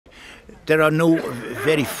There are no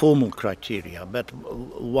very formal criteria, but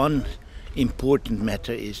one important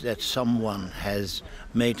matter is that someone has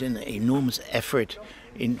made an enormous effort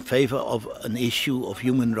in favor of an issue of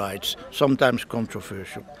human rights, sometimes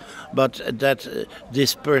controversial, but that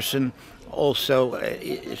this person also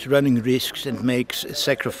is running risks and makes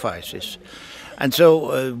sacrifices. And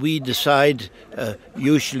so we decide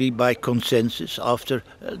usually by consensus after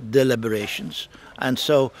deliberations. And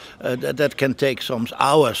so that can take some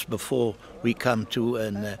hours before we come to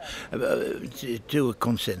a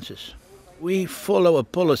consensus. We follow a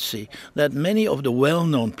policy that many of the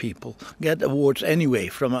well-known people get awards anyway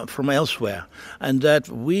from elsewhere, and that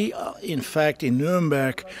we, in fact, in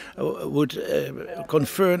Nuremberg would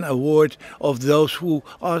confer an award of those who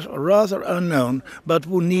are rather unknown, but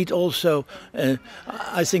who need also,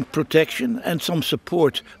 I think, protection and some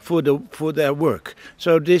support for their work.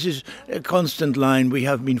 So this is a constant line we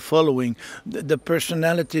have been following. The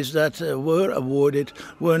personalities that were awarded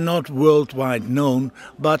were not worldwide known,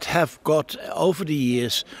 but have got over the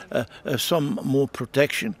years some more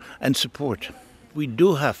protection and support. We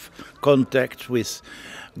do have contacts with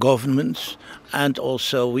governments, and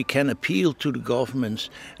also we can appeal to the governments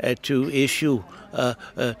to issue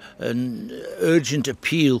an urgent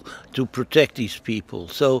appeal to protect these people.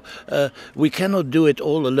 So we cannot do it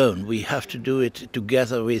all alone. We have to do it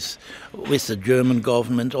together with the German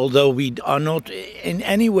government, although we are not in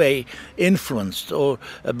any way influenced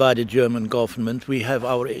by the German government. We have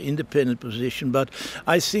our independent position, but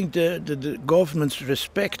I think the governments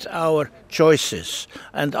respect our choices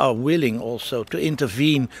and are willing also to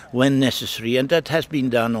intervene when necessary, and that has been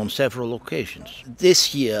done on several occasions.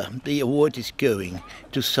 This year the award is going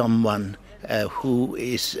to someone who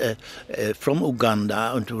is from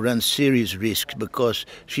Uganda and who runs serious risks because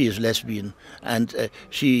she is lesbian, and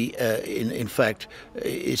she in fact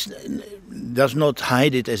does not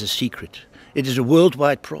hide it as a secret. It is a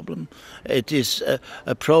worldwide problem. It is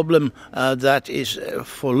a problem that is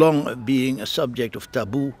for long being a subject of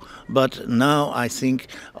taboo, but now I think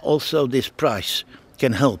also this prize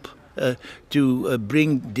can help to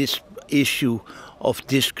bring this issue of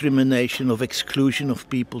discrimination, of exclusion of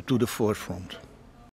people to the forefront.